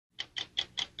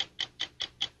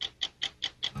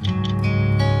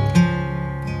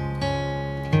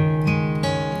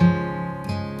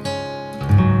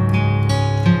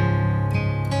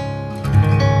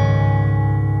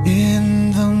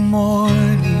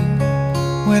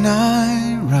when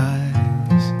I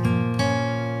rise,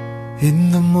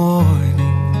 in the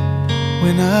morning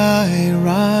when I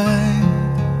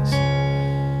rise,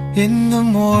 in the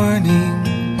morning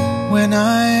when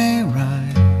I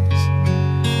rise,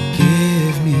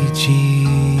 give me Jesus,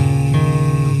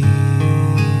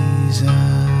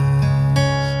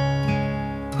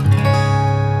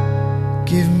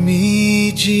 give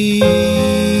me Jesus,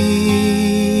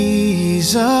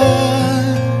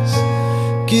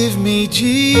 give me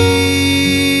Jesus.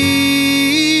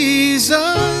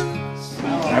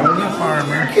 I was a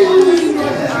farmer. I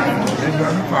lived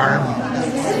on a farm.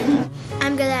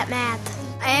 I'm good at math.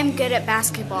 I am good at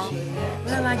basketball.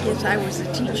 Well, I guess I was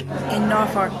a teacher in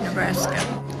Norfolk, Nebraska.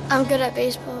 I'm good at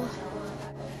baseball.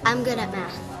 I'm good at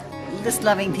math. Just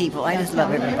loving people. I just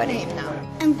love everybody.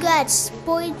 I'm good at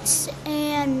sports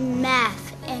and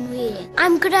math and reading.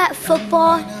 I'm good at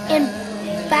football and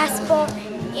basketball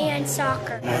and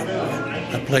soccer.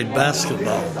 I played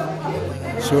basketball.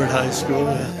 Seward High School.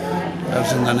 I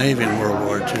was in the Navy in World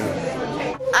War II.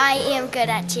 I am good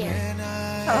at cheer.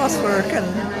 Housework and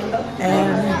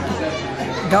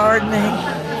gardening.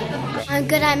 I'm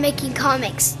good at making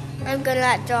comics. I'm good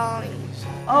at drawing.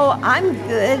 Oh, I'm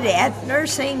good at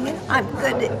nursing. I'm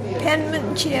good at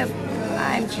penmanship.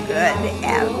 I'm good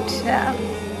at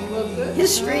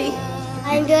history.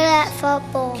 I'm good at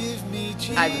football.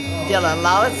 I did a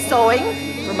lot of sewing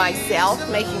for myself,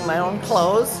 making my own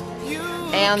clothes,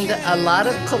 and a lot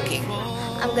of cooking.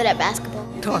 I'm good at basketball.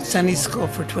 Taught Sunday school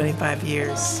for 25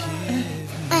 years.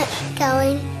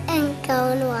 Going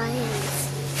Lions.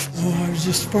 Oh, I was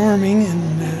just farming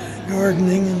and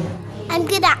gardening and I'm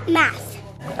good at math.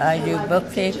 I do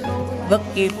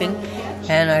bookkeeping,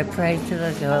 and I pray to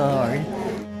the Lord.